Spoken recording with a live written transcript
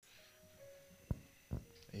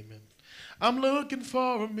I'm looking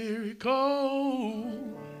for a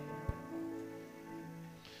miracle.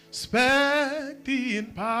 Expect the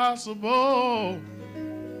impossible.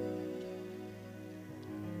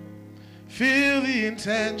 Feel the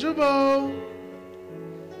intangible.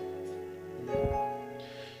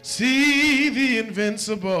 See the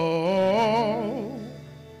invincible.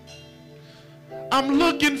 I'm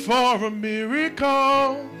looking for a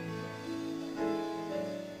miracle.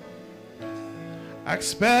 I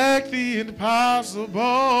expect the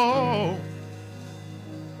impossible.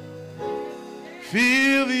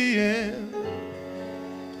 Feel the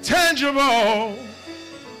intangible.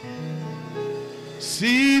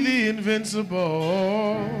 See the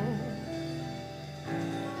invincible.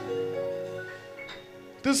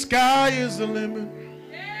 The sky is the limit.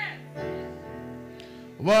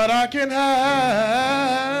 What I can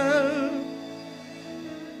have.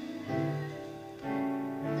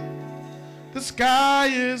 The sky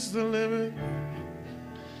is the limit.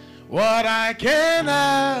 What I can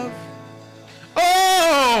have.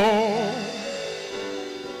 Oh,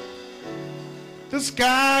 the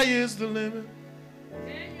sky is the limit.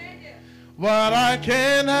 What I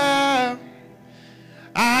can have,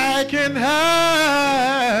 I can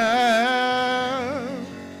have.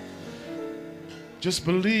 Just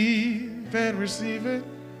believe and receive it.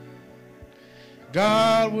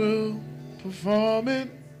 God will perform it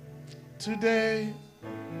today.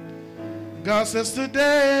 God says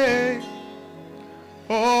today,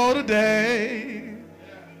 oh today.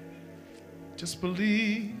 Just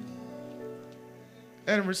believe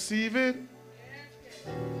and receive it.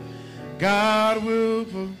 God will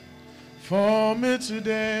perform it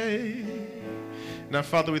today. Now,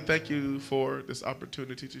 Father, we thank you for this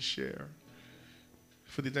opportunity to share.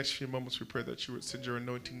 For the next few moments, we pray that you would send your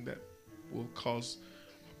anointing that will cause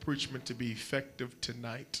preachment to be effective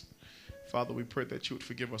tonight. Father, we pray that you would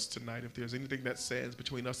forgive us tonight. If there's anything that stands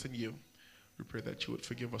between us and you, we pray that you would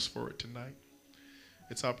forgive us for it tonight.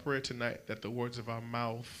 It's our prayer tonight that the words of our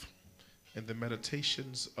mouth and the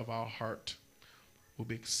meditations of our heart will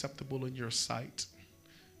be acceptable in your sight.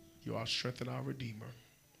 You are our strength and our Redeemer.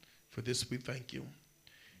 For this we thank you.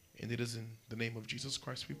 And it is in the name of Jesus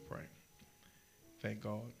Christ we pray. Thank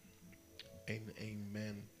God. And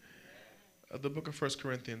amen. The book of 1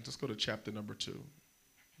 Corinthians, let's go to chapter number 2.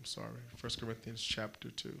 I'm sorry, 1 Corinthians chapter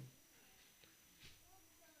 2.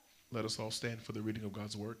 Let us all stand for the reading of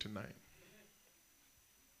God's word tonight.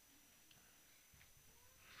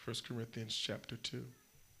 1 Corinthians chapter 2.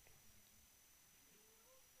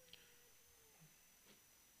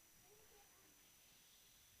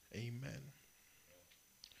 Amen.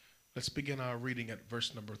 Let's begin our reading at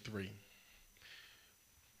verse number 3.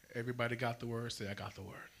 Everybody got the word? Say, I got the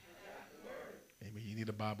word. Amen. You need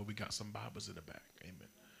a Bible. We got some Bibles in the back. Amen.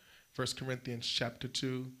 1 Corinthians chapter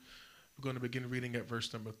 2. We're going to begin reading at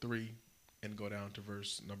verse number 3 and go down to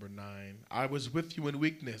verse number 9. I was with you in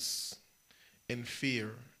weakness, in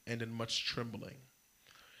fear, and in much trembling.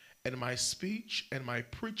 And my speech and my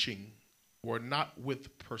preaching were not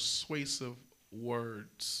with persuasive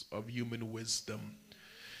words of human wisdom,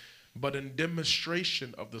 but in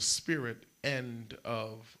demonstration of the Spirit and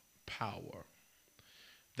of power,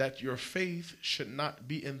 that your faith should not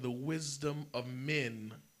be in the wisdom of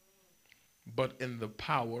men, but in the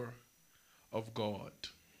power of God.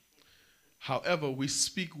 However, we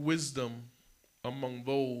speak wisdom among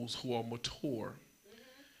those who are mature,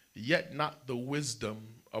 yet not the wisdom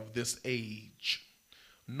of this age,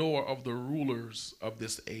 nor of the rulers of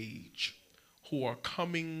this age, who are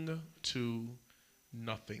coming to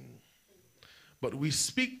nothing. But we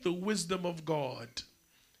speak the wisdom of God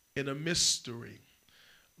in a mystery,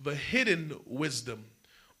 the hidden wisdom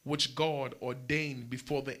which God ordained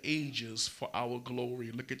before the ages for our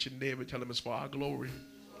glory. Look at your neighbor, tell him it's for our glory.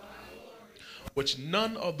 Which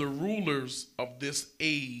none of the rulers of this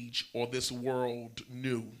age or this world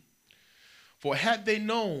knew. For had they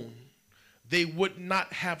known, they would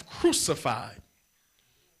not have crucified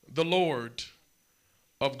the Lord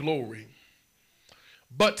of glory.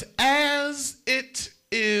 But as it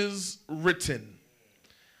is written,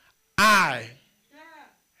 eye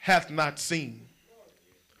hath not seen,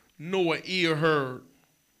 nor ear heard,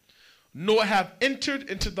 nor have entered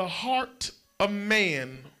into the heart of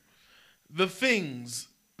man the things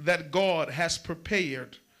that God has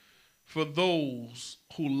prepared for those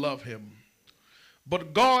who love him.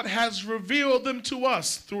 But God has revealed them to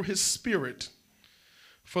us through his Spirit.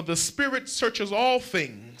 For the Spirit searches all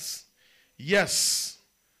things, yes,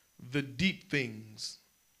 the deep things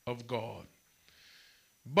of God.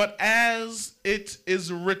 But as it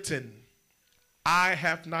is written, eye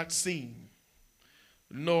hath not seen,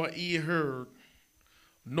 nor ear heard,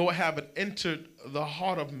 nor have it entered the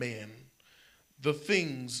heart of man the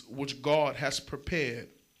things which God has prepared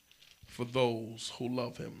for those who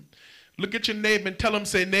love him. Look at your neighbor and tell him,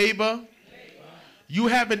 say, neighbor, you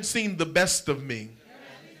haven't seen the best of me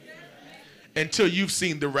until you've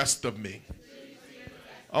seen the rest of me.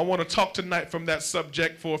 I want to talk tonight from that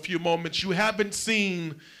subject for a few moments. You haven't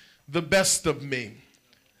seen the best of me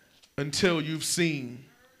until you've seen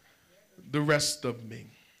the rest of me.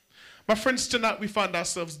 My friends, tonight we find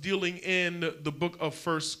ourselves dealing in the book of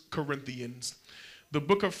 1 Corinthians. The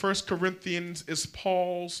book of 1 Corinthians is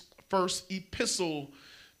Paul's first epistle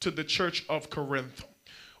to the church of Corinth.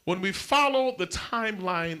 When we follow the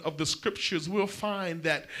timeline of the scriptures, we'll find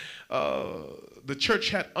that the church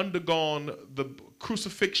had undergone the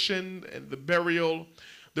crucifixion and the burial,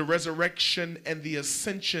 the resurrection, and the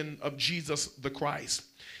ascension of Jesus the Christ.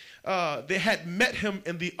 They had met him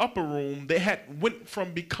in the upper room. They had went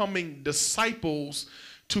from becoming disciples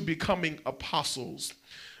to becoming apostles,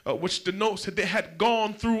 which denotes that they had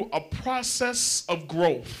gone through a process of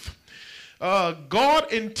growth.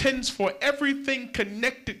 God intends for everything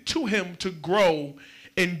connected to him to grow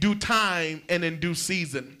in due time and in due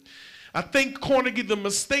season. I think, Carnegie, the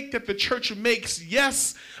mistake that the church makes,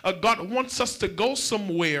 yes, God wants us to go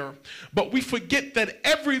somewhere, but we forget that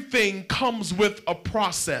everything comes with a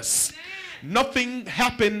process. Nothing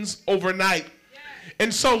happens overnight.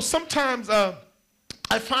 And so sometimes I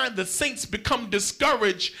find the saints become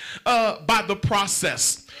discouraged by the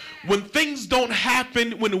process. When things don't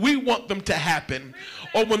happen when we want them to happen,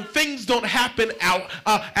 or when things don't happen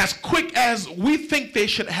as quick as we think they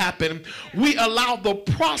should happen, we allow the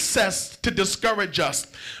process to discourage us.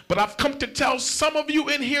 But I've come to tell some of you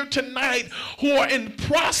in here tonight who are in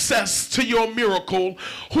process to your miracle,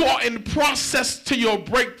 who are in process to your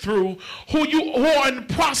breakthrough, who are in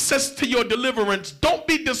process to your deliverance. Don't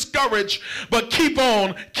be discouraged, but keep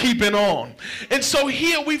on keeping on. And so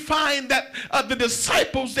here we find that the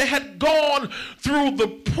disciples, they had gone through the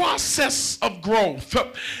process of growth.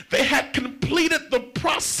 They had completed the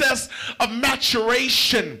process of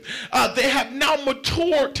maturation. They had now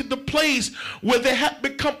matured to the place where they had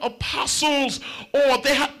become apostles, or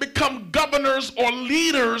they had become governors or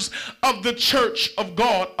leaders of the church of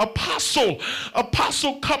God. Apostle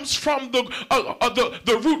comes from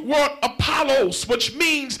the root word Apollos, which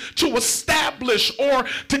means to establish or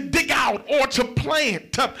to dig out or to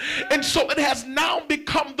plant. And so it has now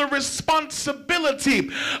become the responsibility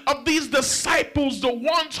of these disciples, the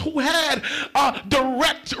ones who had a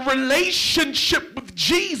direct relationship with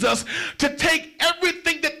Jesus, to take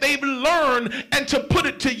everything that they've learned and to put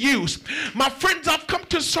it to use. My friends, I've come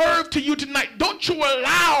to serve to you tonight. Don't you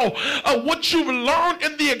allow what you've learned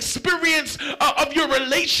in the experience of your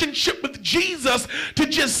relationship with Jesus to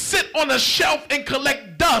just sit on a shelf and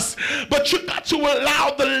collect dust, but you got to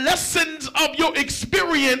allow the lessons of your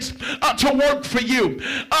experience to work for you.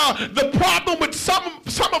 The problem with some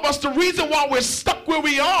of us, the reason why we're stuck where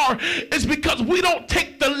we are, is because we don't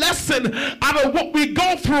take the lesson out of what we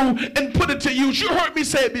go through and put it to use. You heard me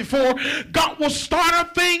say it before. God will start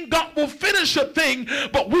a thing, God will finish a thing,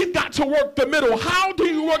 but we've got to work the middle. How do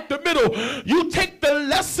you work the middle? You take the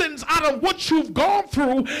lessons out of what you've gone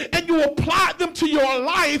through and you apply them to your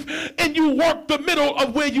life, and you work the middle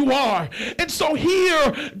of where you are. And so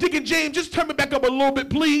here, Deacon James, just turn me back up a little bit,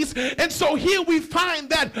 please. And so here we find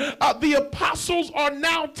that the apostles are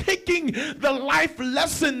now taking the life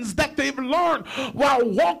lessons that they've learned while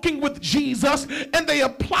walking with Jesus, and they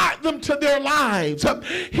apply them to their lives.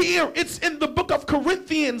 Here it's in the book of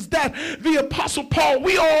Corinthians that the apostle Paul,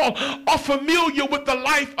 we all are familiar with the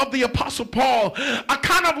life of the apostle Paul. I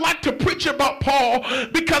kind of like to preach about Paul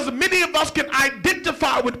because many of us can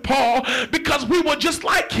identify with Paul because we were just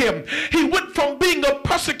like him. He went from being a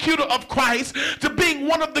persecutor of Christ to being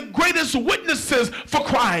one of the greatest witnesses for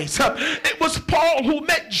Christ. It was Paul who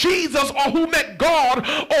met Jesus, or who met God,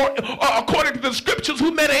 or according to the scriptures,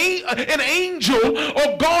 who met an angel,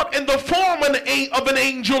 or God in the form of an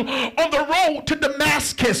angel on the road to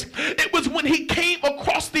Damascus. It was when he came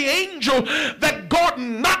across the angel that God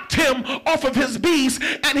knocked him off of his beast,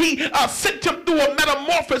 and he sent him through a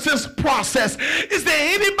metamorphosis process. Is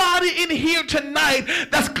there anybody in here tonight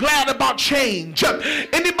that's glad about change?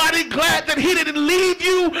 Anybody glad that he didn't leave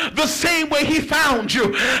you the same way he found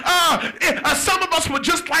you? Some of us were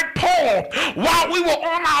just like Paul. While we were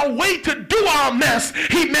on our way to do our mess,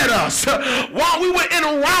 he met us. While we were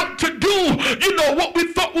en route to do, what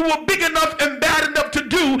we thought we were big enough and bad enough to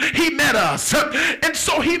do, he met us. And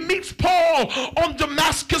so he meets Paul on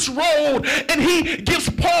Damascus Road, and he gives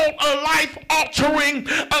Paul a life-altering,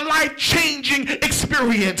 a life-changing experience.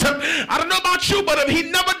 experience. I don't know about you, but if he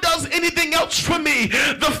never does anything else for me,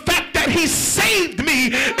 the fact that he saved me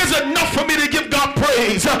is enough for me to give God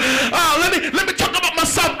praise. Let me talk about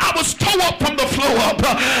myself. I was tore up from the floor up.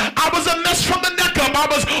 I was a mess from the neck up. I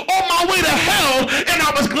was on my way to hell, and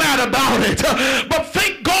I was glad about it. But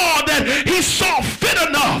thank God that he saw fit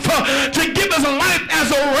enough to give his life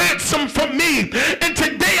as a ransom for me. And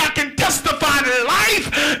today I can testify that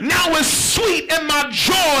life now is sweet and my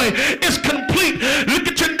joy is complete. Look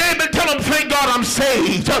at your neighbor and tell him, thank God I'm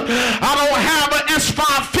saved. I don't have an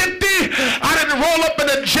S550. I didn't roll up in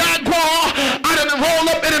a Jaguar. I didn't roll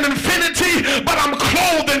up in an Infinity, but I'm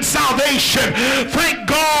clothed in salvation. Thank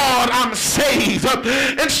God I'm saved.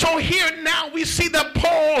 And so here now we see that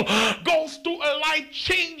Paul goes through a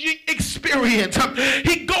life-changing experience.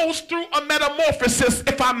 He goes through a metamorphosis,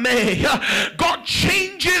 if I may. God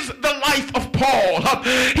changes the life of Paul.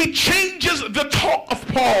 He changes the talk of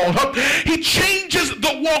Paul. He changes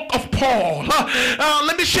the walk of Paul.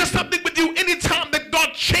 Let me share something with you. Anytime that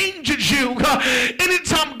God changes you,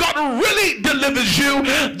 anytime God really delivers you,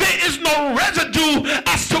 there is no residue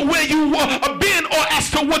as to where you have been or as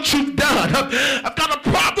to what you've done. I've got a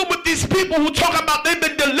problem with these people who talk about they've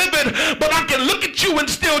been delivered, but I can look at you and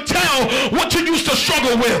still tell what you used to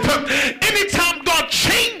struggle with. Anytime God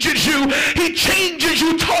changes you, he changes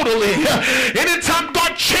you totally. Anytime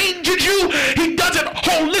God changes you, he does it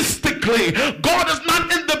holistically. God is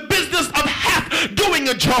not in the business of half doing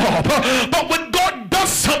a job, but when God does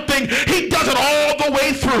something, he does it all the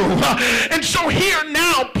way through. And so here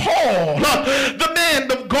now, Paul, the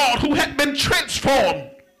man of God who had been transformed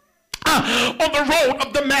on the road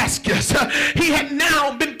of Damascus, he had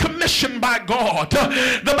now been commissioned by God.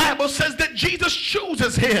 The Bible says that Jesus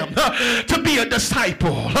chooses him to be a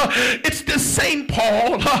disciple. It's the same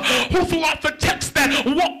Paul who throughout the text that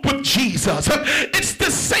walked with Jesus. It's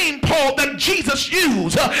the same Paul that Jesus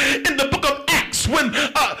used in the book of Acts when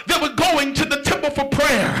they were going to the temple for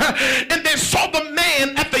prayer and they saw the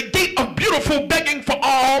man at the gate of Beautiful begging for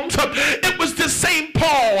alms. It was the same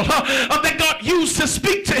Paul that God used to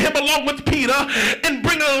speak to him along with Peter and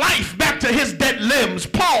bring life back to his dead limbs.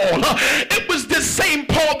 Paul, it was the same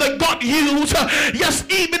Paul that God used, yes,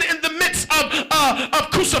 even in the midst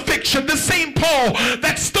of crucifixion, the same Paul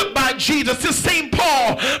that stood by Jesus, the same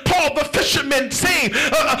Paul the fisherman, same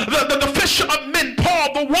the fisher of men,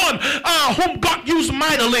 Paul, the one whom God used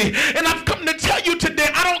mightily. And I've come to tell you today,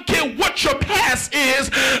 I don't care what your past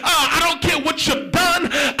is, I don't care what you've done,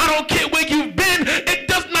 I don't care where you've been, it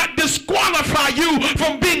does not disqualify you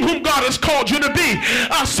from being whom God has called you to be.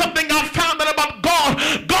 Something I found out about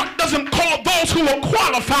God doesn't call those who are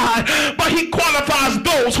qualified, but he qualifies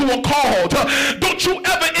those who are called. Don't you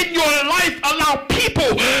ever in your life allow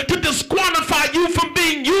people to disqualify you from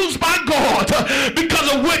being used by God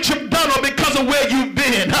because of what you've done or because of where you've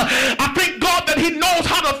been. I thank God that he knows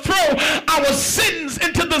how to throw our sins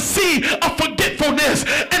into the sea of forgetfulness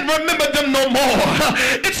and remember them no more.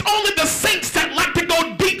 It's only the saints that like to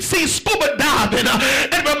go deep sea scuba diving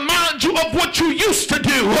and remind you of what you used to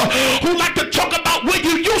do, who like to talk about where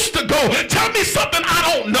you used to go. Tell me something I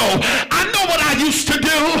don't know. I know what I used to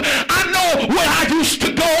do. I know where I used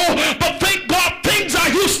to go, but thank God things I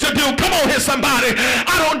used to do, come on here somebody,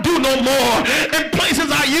 I don't do no more. In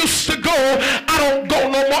places I used to go, I don't go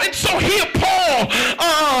no more. And so here Paul,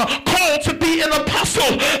 called to be an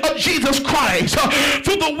apostle of Jesus Christ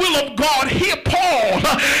through the will of God, here Paul,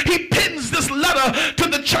 he pins this letter to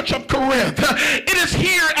the church of Corinth. It is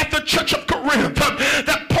here at the church of Corinth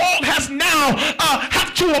that Paul has now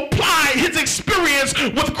have to apply his experience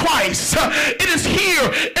with Christ. It is here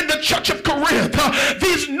in the church of Corinth,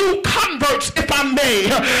 these new converts, if I may,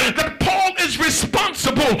 that Paul is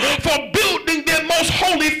responsible for building their most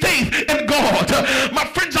holy faith in God. My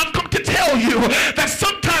friends, I've come to tell you that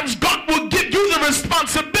sometimes God will give you the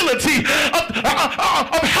responsibility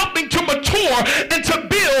of helping to mature and to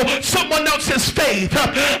build someone else's faith.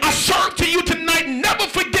 I serve to you tonight, never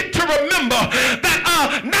forget to remember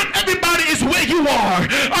that not everybody is where you are.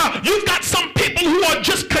 You've got some people who are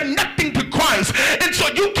just connecting to Christ, and so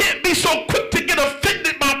you can't be so quick to get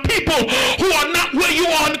offended by people who are not where you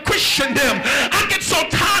are in Christendom. I get so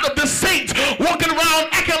tired of the saints walking around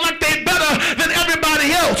acting like they're better than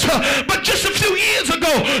everybody else. But just a few years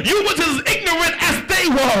ago, you was as ignorant as they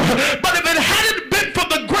were. But if it hadn't been for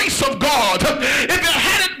the grace of God, if it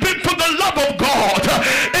hadn't been for the love of God,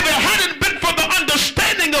 if it hadn't been for the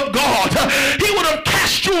understanding of God, he would have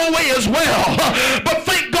cast you away as well. But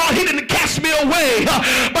thank God he didn't cast me away.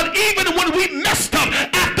 But even when we messed up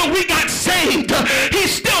after we got saved, he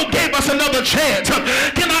still gave us another chance.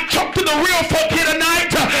 Can I talk to the real folk here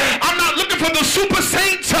tonight? I'm not looking for the super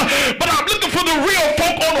saints, but I'm looking for the real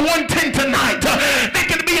folk on 110 tonight. They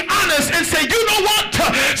can be honest and say, you know what?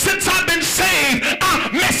 Since I've been saved, I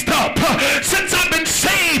messed up. Since I've been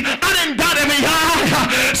saved, I didn't dot every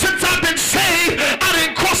I. Since I've been saved, I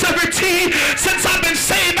didn't cross every T. Since I've been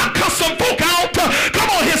saved, I cut some folk out. Come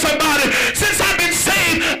on here, somebody. Since I've been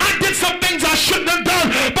saved, I did some things I shouldn't have done.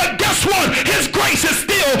 But guess what? His grace is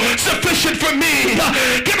still sufficient for me.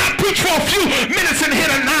 Can I preach for a few minutes in here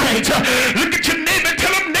tonight? Look at your neighbor and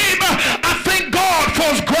tell him, neighbor, I thank God for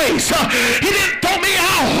his grace. He didn't throw me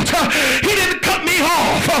out. He didn't cut me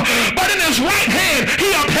off. But in his right hand, he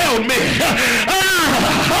upheld me.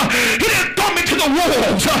 He didn't throw me to the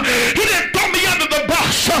wolves. He didn't throw me under the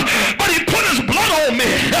bus. But he put his blood on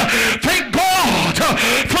me. Thank God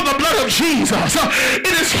for the blood of Jesus.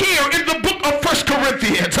 It is here in the book of 1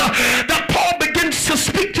 Corinthians that Paul begins to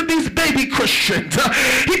speak to these baby Christians.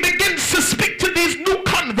 He begins to speak to these new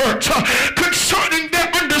converts concerning their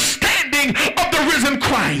understanding of the risen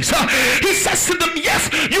Christ. He says to them, yes,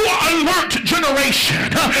 you are a learned generation.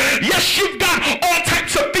 Yes, you've got all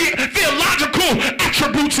types of theological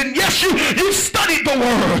attributes, and yes, you studied the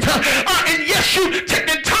word, and yes, you've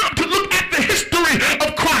taken time to look at the history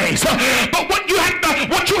of Christ. But what you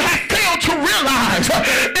have failed to realize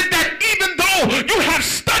is that even though you have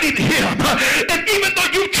studied him, and even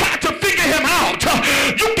though you tried to figure him out,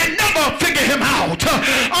 you can never figure him out.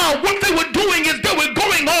 What they were doing is they were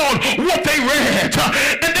going on what they read,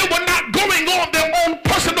 and they were not going on their own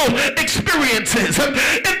personal experiences. And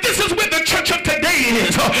this is where the church of today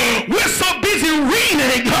is. We're so busy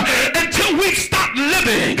reading until we stop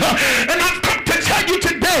living. And I've come to tell you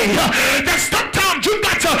today that sometimes you've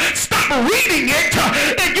got to stop reading it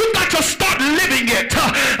and you've got to start living it.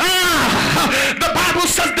 The Bible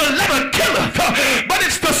says the letter killeth, but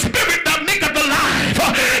it's the spirit that maketh alive.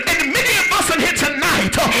 And many of us in here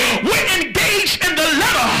tonight, we're engaged in the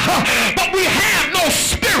letter, but we have no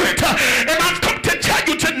spirit. And I've come to tell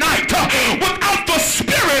you tonight, without the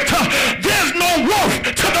spirit, there's no worth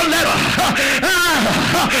to the letter.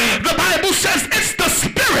 The Bible says it's the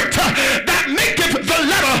spirit that maketh the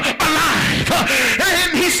letter alive.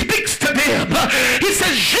 And he speaks to them. He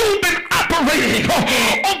says, you've been operating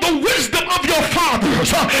on the wisdom of your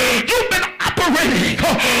fathers. You've been operating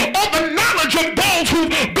on the knowledge of those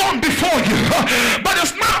who've gone before you. But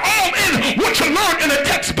it's not all in what you learned in a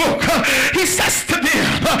textbook. He says to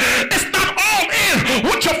them, it's not all in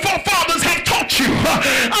what your forefathers have taught you.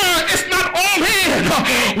 It's not all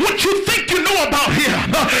in what you think you know about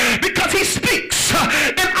him. Because he speaks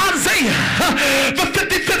in Isaiah, the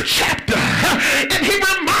 55th chapter, and he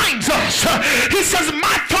reminds us, he says,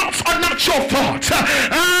 my thoughts are not your thoughts.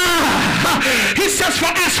 He says,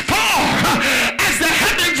 for as far as the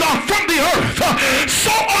heavens are from the earth,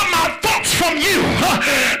 so are my thoughts from you.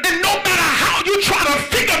 And no matter how you try to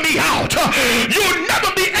figure me out, you'll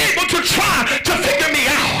never be able to try to figure me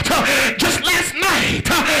out. Just last night,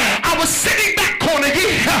 I was sitting back corner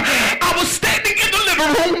here. I was standing in the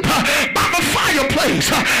living room by the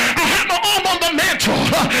fireplace. I had my arm on the mantle.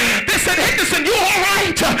 They said, Henderson, you all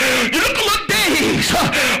right? You look a little dazed.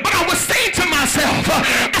 But I was saying to myself,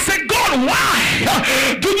 I said, God,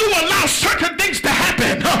 why do you allow certain things to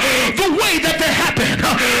happen the way that they happen?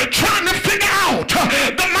 Trying to figure out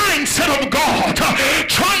the mindset of God.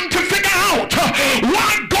 Trying to figure out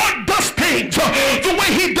why God does things the way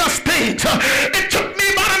he does things. It took me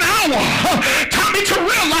about an hour, Tommy, to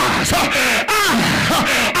realize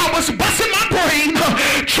I was busting my brain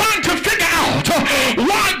trying to figure out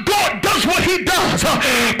why God does what he does.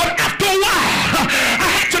 But after a while, I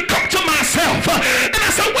had to come to myself and I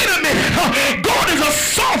said, wait a minute, God is a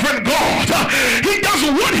sovereign God. He does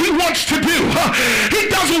what he wants to do. He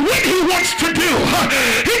does when he wants to do.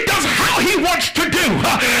 He does how he wants to do.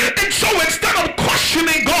 And so instead of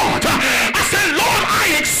questioning God, I said, Lord,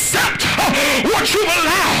 I accept what you've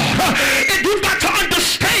allowed. And you've got to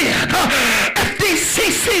understand,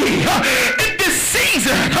 FDCC, in this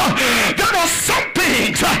season, there are some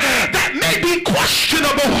things that may be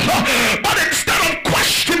questionable.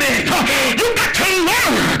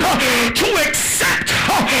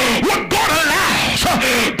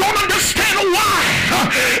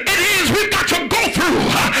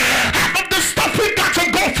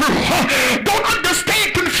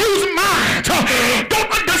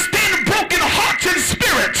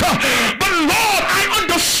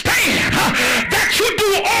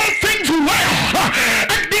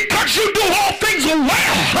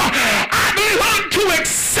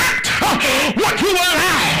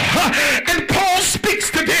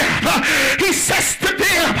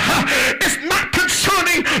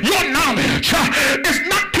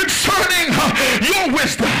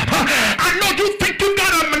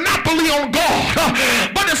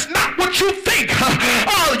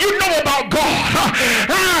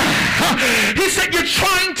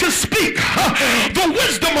 trying to speak the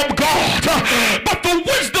wisdom of God, but the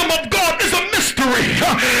wisdom of God is a mystery.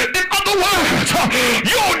 In other words,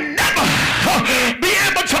 you'll never be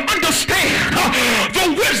able to understand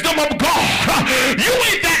the wisdom of God. You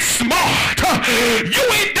ain't that smart. You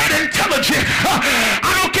ain't that intelligent.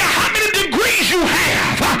 I don't care how many degrees you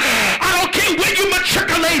have. I don't care where you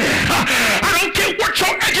matriculated. I don't care what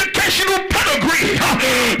your educational pedigree.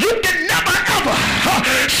 You can never ever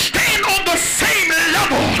stand on the same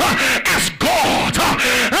level as God.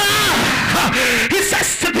 He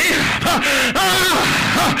says to them,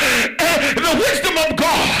 the wisdom of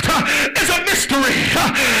God is a mystery.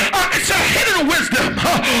 It's a hidden wisdom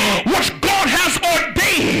which God has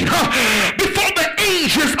ordained before the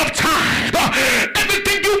ages of time.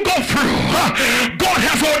 Everything you go through, God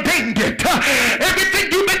has ordained it.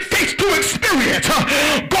 Everything you've been faced to experience,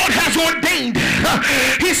 God has ordained it.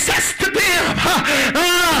 He says to them,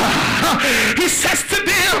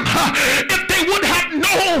 if they would have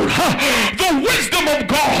known the wisdom of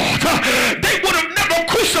God, they would have never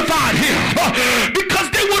crucified him, because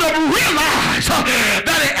they would have realized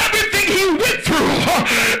that everything he went through,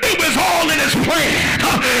 it was all in his plan.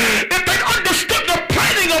 If they understood the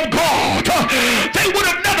planning of God, they would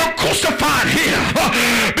have never crucified him,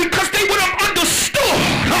 because they would have understood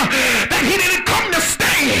that he didn't come to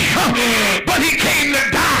stay, but he came to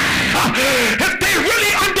die. If they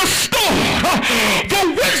really understood the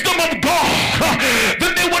wisdom of God,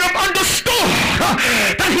 then they would have understood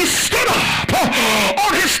that he stood up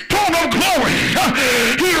on his throne of glory.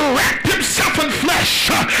 He wrapped himself in flesh.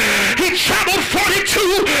 He traveled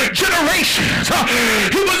 42 generations.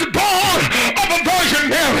 He was born of a Virgin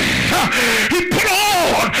Mary. He put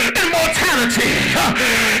on immortality.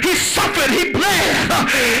 He suffered. He bled.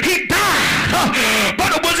 He died.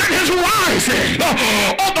 But it was in his rising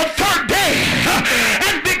on the third day.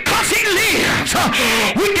 And because he lives,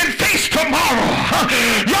 we can face tomorrow.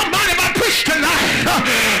 Your mind if I preach tonight?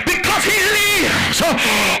 Because he lives,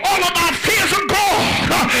 all of our fears are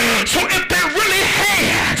gone. So if they really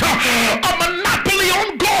had a monopoly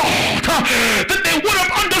on God, then they would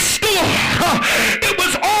have understood it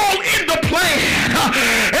was all in the plan.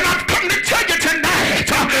 And I've come to tell you tonight,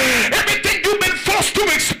 everything you've been forced to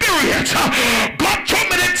experience, God told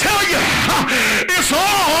me to tell you, it's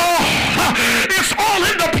all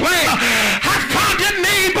in the plan. I found your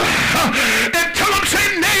neighbor and tell him, say,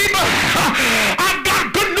 neighbor, I've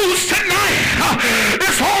got good news tonight.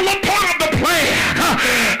 It's all a part of the plan.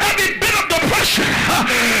 Every bit of depression,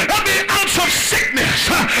 every ounce of sickness,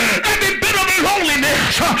 every bit of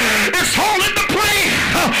loneliness, it's all in the plan.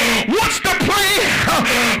 What's the plan?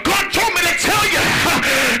 God told me to tell you,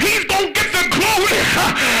 he's going to get the glory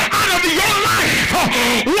out of your life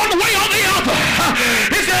one way or the other.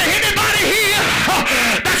 Is there anybody here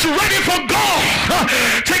that's ready for God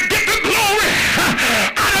to get the glory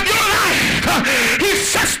out of your life? He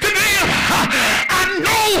says to them, I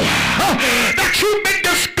know that you've been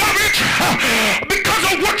discouraged because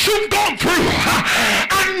of what you've gone through.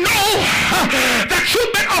 I know that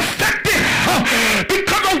you've been affected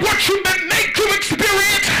because of what you've been made to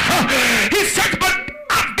experience. He says, but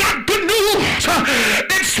I've got good news.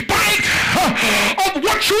 In spite of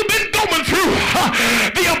what you've been going through,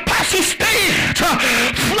 the apostle stands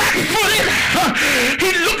flat-footed.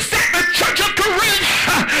 He looks at the church of Corinth.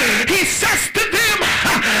 He says to them,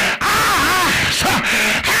 eyes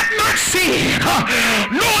have not seen,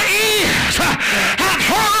 nor ears have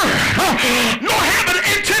heard, nor have it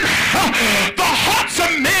entered the hearts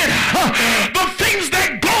of men, the things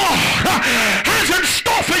that God has in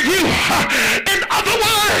store for you. In other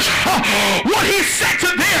words, what he said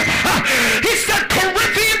to them, he said,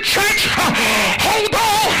 Corinthian church, hold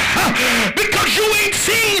on, because you ain't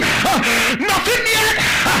seen nothing yet.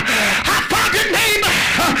 I found your neighbor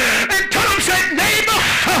and tell him, say, neighbor,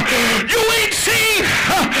 you ain't seen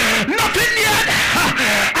nothing yet.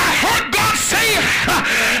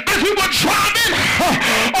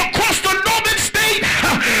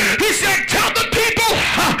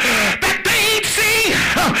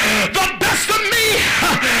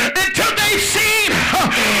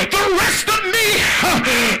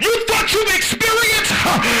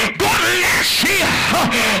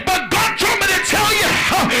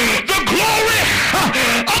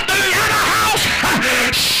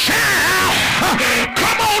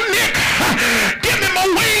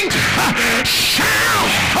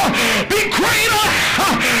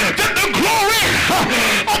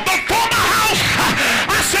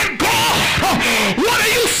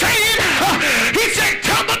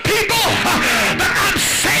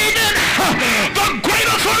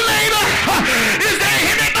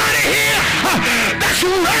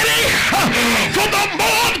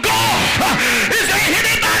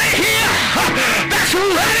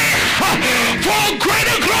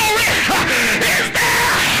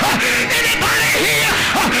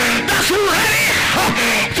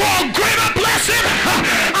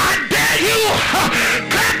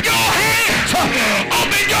 Clap your hands.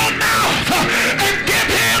 Open your mouth and give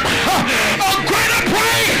him a greater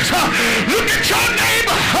praise. Look at your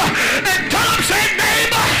neighbor and tell him, say,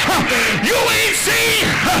 neighbor, you ain't seen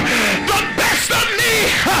the best of me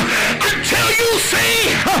until you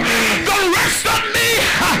see the rest of me.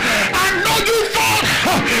 I know you thought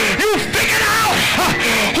you figured out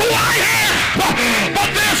who I am, but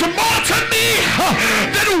there's more to me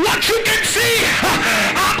than what you can see.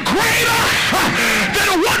 I'm greater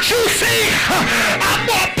than what you see. I'm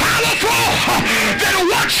more powerful than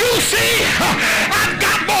what you see. I've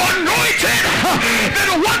got more anointed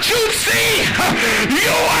than what you see.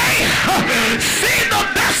 You ain't seen the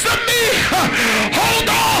best of me. Hold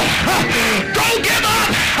on. Don't give up.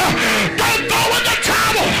 Don't throw in the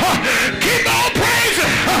towel. Keep on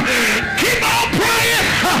praising. Keep on praying.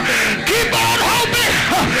 Keep on hoping.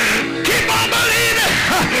 Keep on believing.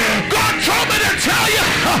 God told me to tell you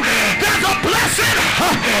there's a blessing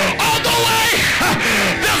on the way.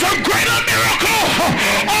 There's a greater miracle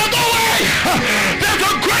on the way. There's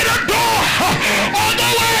a greater door on the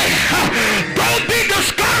way. Don't be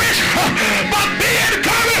discouraged, but be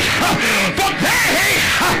encouraged. For they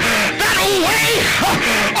that wait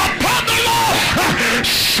upon the Lord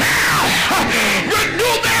shall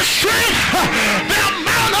renew their strength. They'll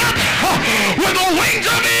mount up with the wings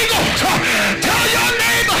of eagles. Tell your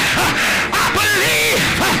neighbor, I believe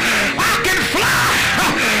I can fly.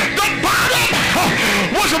 The bottom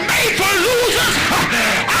was made for losers.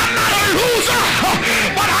 I'm not a loser,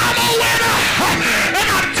 but I'm a winner. And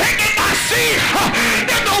I'm taking my seat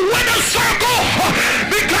in the winner's circle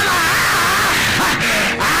because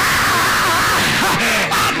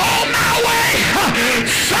I'm on my way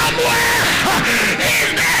somewhere. Is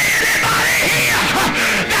there anybody here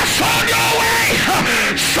that's on your way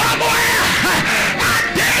somewhere? I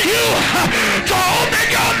dare you to open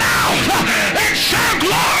your mouth and shout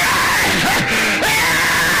glory.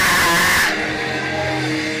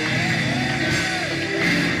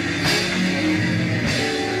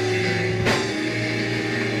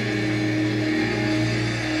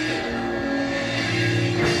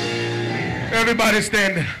 Everybody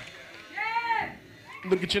standing.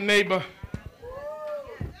 Look at your neighbor.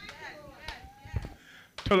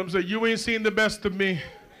 Tell them, say, you ain't seen the best of me.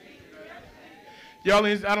 Y'all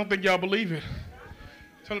ain't, I don't think y'all believe it.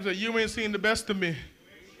 Tell them, say, you ain't seen the best of me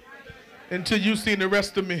until you seen the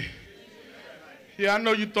rest of me. Yeah, I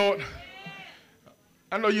know you thought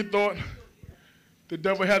the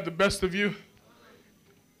devil had the best of you.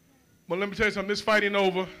 But let me tell you something, this fight ain't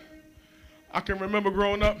over. I can remember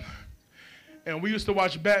growing up, and we used to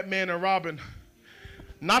watch Batman and Robin.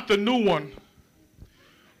 Not the new one,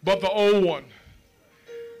 but the old one.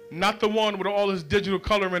 Not the one with all this digital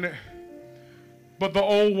color in it, but the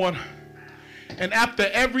old one. And after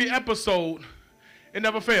every episode, it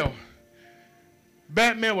never failed.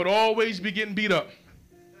 Batman would always be getting beat up.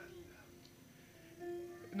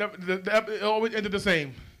 It always ended the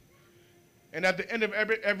same. And at the end of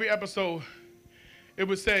every episode, it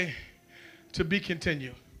would say, to be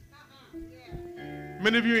continued.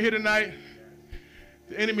 Many of you are here tonight,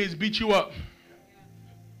 the enemy has beat you up.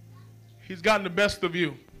 He's gotten the best of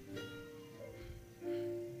you.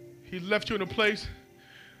 He's left you in a place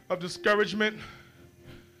of discouragement.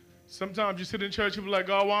 Sometimes you sit in church, you'll be like,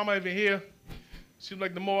 oh, why am I even here? Seems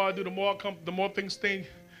like the more I do, the more things stay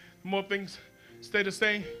the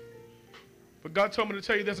same. But God told me to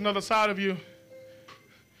tell you there's another side of you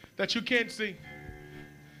that you can't see.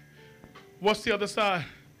 What's the other side?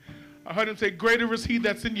 I heard him say, greater is he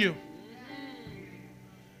that's in you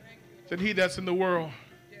than he that's in the world.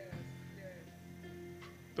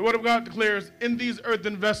 The word of God declares, in these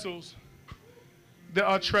earthen vessels, there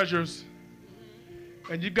are treasures.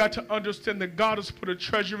 And you got to understand that God has put a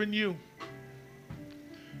treasure in you.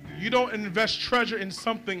 You don't invest treasure in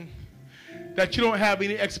something that you don't have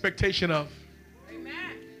any expectation of. Amen.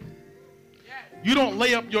 Yes. You don't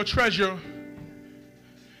lay up your treasure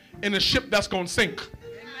in a ship that's going to sink.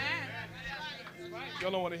 Amen.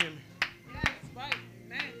 Y'all don't want to hear me. Yes, right.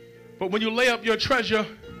 Amen. But when you lay up your treasure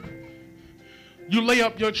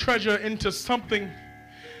into something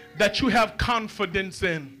that you have confidence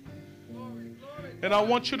in. Glory. And I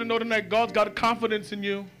want you to know tonight, God's got confidence in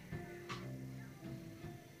you.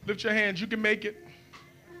 Lift your hands. You can make it.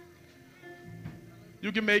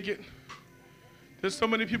 You can make it. There's so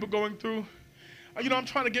many people going through. I'm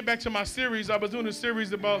trying to get back to my series. I was doing a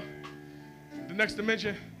series about the next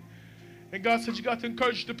dimension. And God said, you got to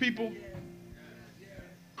encourage the people.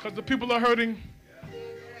 Because the people are hurting.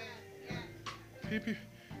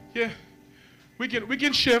 Yeah. We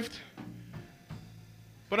can shift.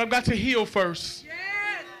 But I've got to heal first.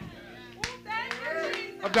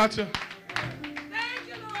 I've got to. Thank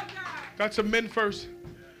you, Lord God. Got to mend first.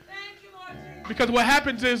 Thank you, Lord Jesus. Because what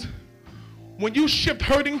happens is, when you shift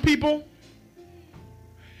hurting people,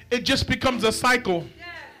 it just becomes a cycle. Yes,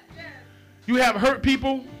 yes. You have hurt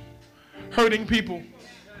people, hurting people.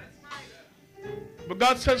 But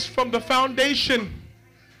God says from the foundation,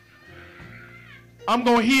 I'm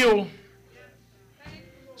going to heal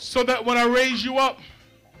so that when I raise you up,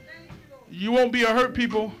 you won't be a hurt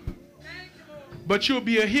people, but you'll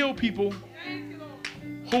be a healed people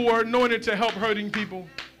who are anointed to help hurting people.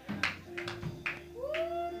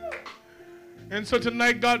 And so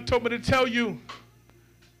tonight God told me to tell you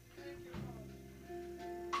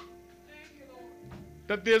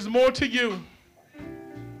that there's more to you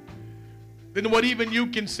than what even you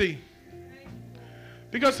can see.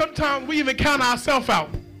 Because sometimes we even count ourselves out.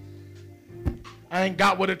 I ain't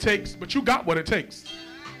got what it takes, but you got what it takes.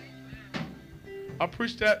 I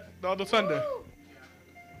preached that the other Sunday.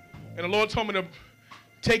 And the Lord told me to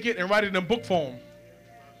take it and write it in book form.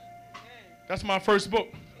 That's my first book.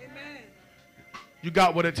 You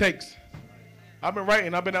got what it takes. I've been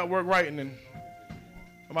writing. I've been at work writing, and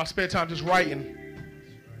in my spare time just writing.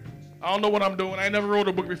 I don't know what I'm doing. I ain't never wrote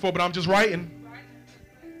a book before, but I'm just writing.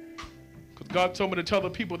 Because God told me to tell the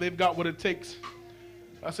people they've got what it takes.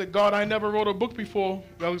 I said, God, I never wrote a book before.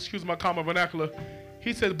 Y'all excuse my common vernacular.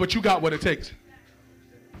 He said, but you got what it takes.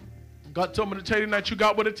 God told me to tell you tonight, you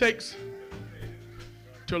got what it takes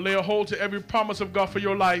to lay a hold to every promise of God for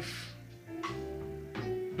your life.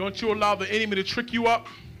 Don't you allow the enemy to trick you up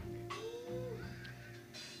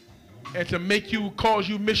and to make you, cause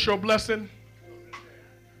you miss your blessing.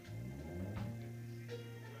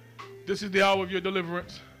 This is the hour of your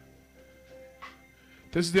deliverance.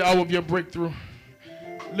 This is the hour of your breakthrough.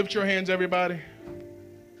 Lift your hands, everybody.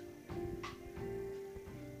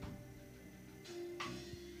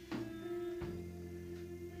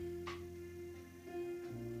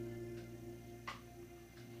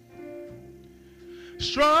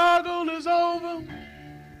 Struggle is over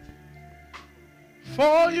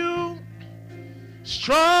for you.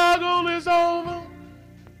 Struggle is over.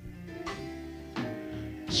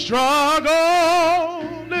 Struggle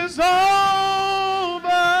is over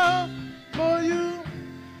for you.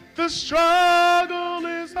 The struggle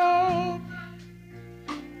is over.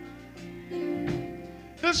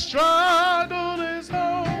 The struggle is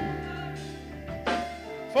over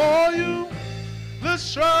for you. The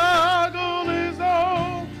struggle is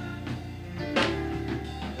over.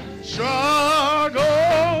 Struggle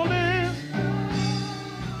is.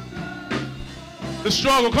 The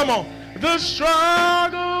struggle, come on. The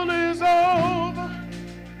struggle is over.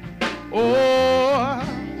 Oh,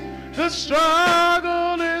 the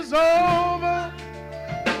struggle is over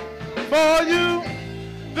for you.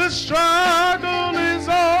 The struggle is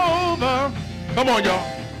over. Come on, y'all.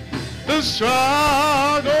 The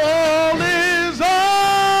struggle is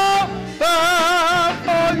over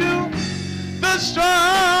for you. The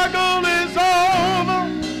struggle is over.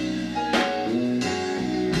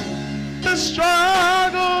 The struggle